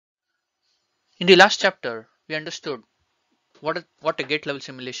In the last chapter, we understood what a gate level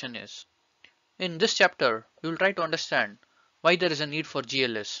simulation is. In this chapter, we will try to understand why there is a need for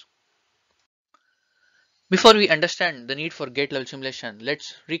GLS. Before we understand the need for gate level simulation,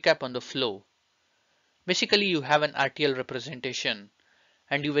 let's recap on the flow. Basically, you have an RTL representation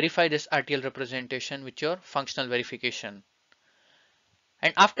and you verify this RTL representation with your functional verification.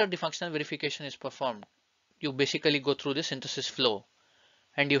 And after the functional verification is performed, you basically go through the synthesis flow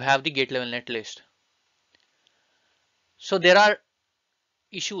and you have the gate level netlist. So there are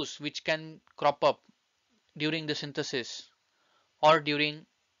issues which can crop up during the synthesis or during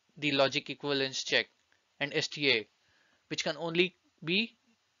the logic equivalence check and STA, which can only be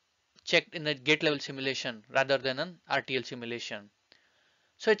checked in a gate level simulation rather than an RTL simulation.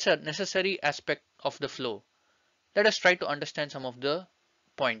 So it's a necessary aspect of the flow. Let us try to understand some of the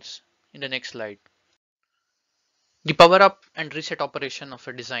points in the next slide. The power up and reset operation of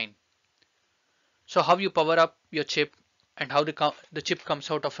a design. So how you power up your chip and how the chip comes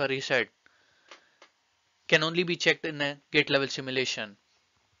out of a reset can only be checked in a gate level simulation.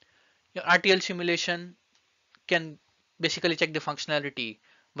 Your RTL simulation can basically check the functionality,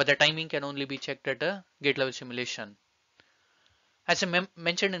 but the timing can only be checked at a gate level simulation. As I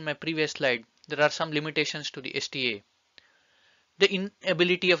mentioned in my previous slide, there are some limitations to the STA. The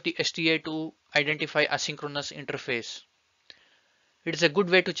inability of the STA to identify asynchronous interface. It is a good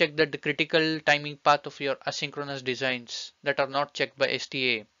way to check that the critical timing path of your asynchronous designs that are not checked by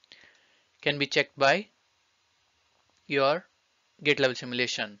STA can be checked by your gate level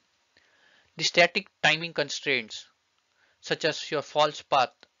simulation. The static timing constraints, such as your false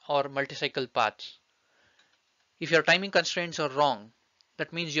path or multi-cycle paths. If your timing constraints are wrong,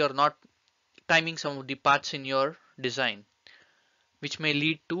 that means you're not timing some of the paths in your design, which may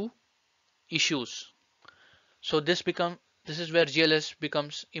lead to issues. So this is where GLS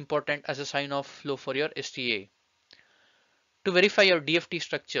becomes important as a sign of flow for your STA. To verify your DFT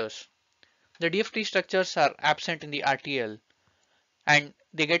structures, the DFT structures are absent in the RTL and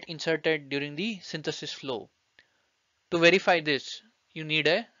they get inserted during the synthesis flow. To verify this, you need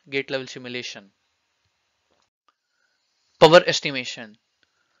a gate level simulation. Power estimation.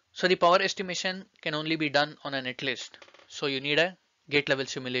 So the power estimation can only be done on a netlist. So you need a gate level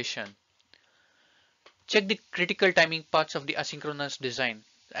simulation. Check the critical timing parts of the asynchronous design.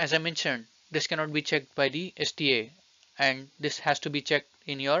 As I mentioned, this cannot be checked by the STA and this has to be checked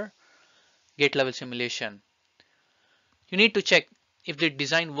in your gate level simulation. You need to check if the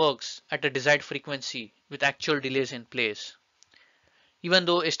design works at a desired frequency with actual delays in place. Even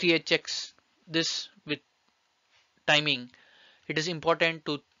though STA checks this with timing, it is important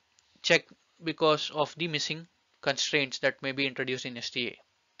to check because of the missing constraints that may be introduced in STA.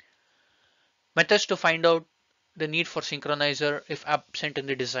 Methods to find out the need for synchronizer if absent in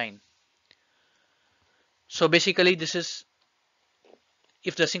the design. So basically this is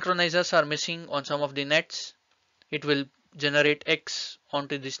if the synchronizers are missing on some of the nets, it will generate X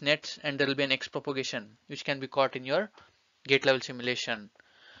onto these nets and there will be an X propagation which can be caught in your gate level simulation.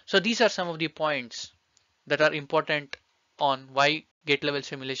 So these are some of the points that are important on why gate level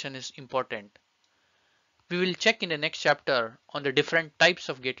simulation is important. We will check in the next chapter on the different types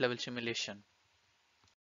of gate level simulation.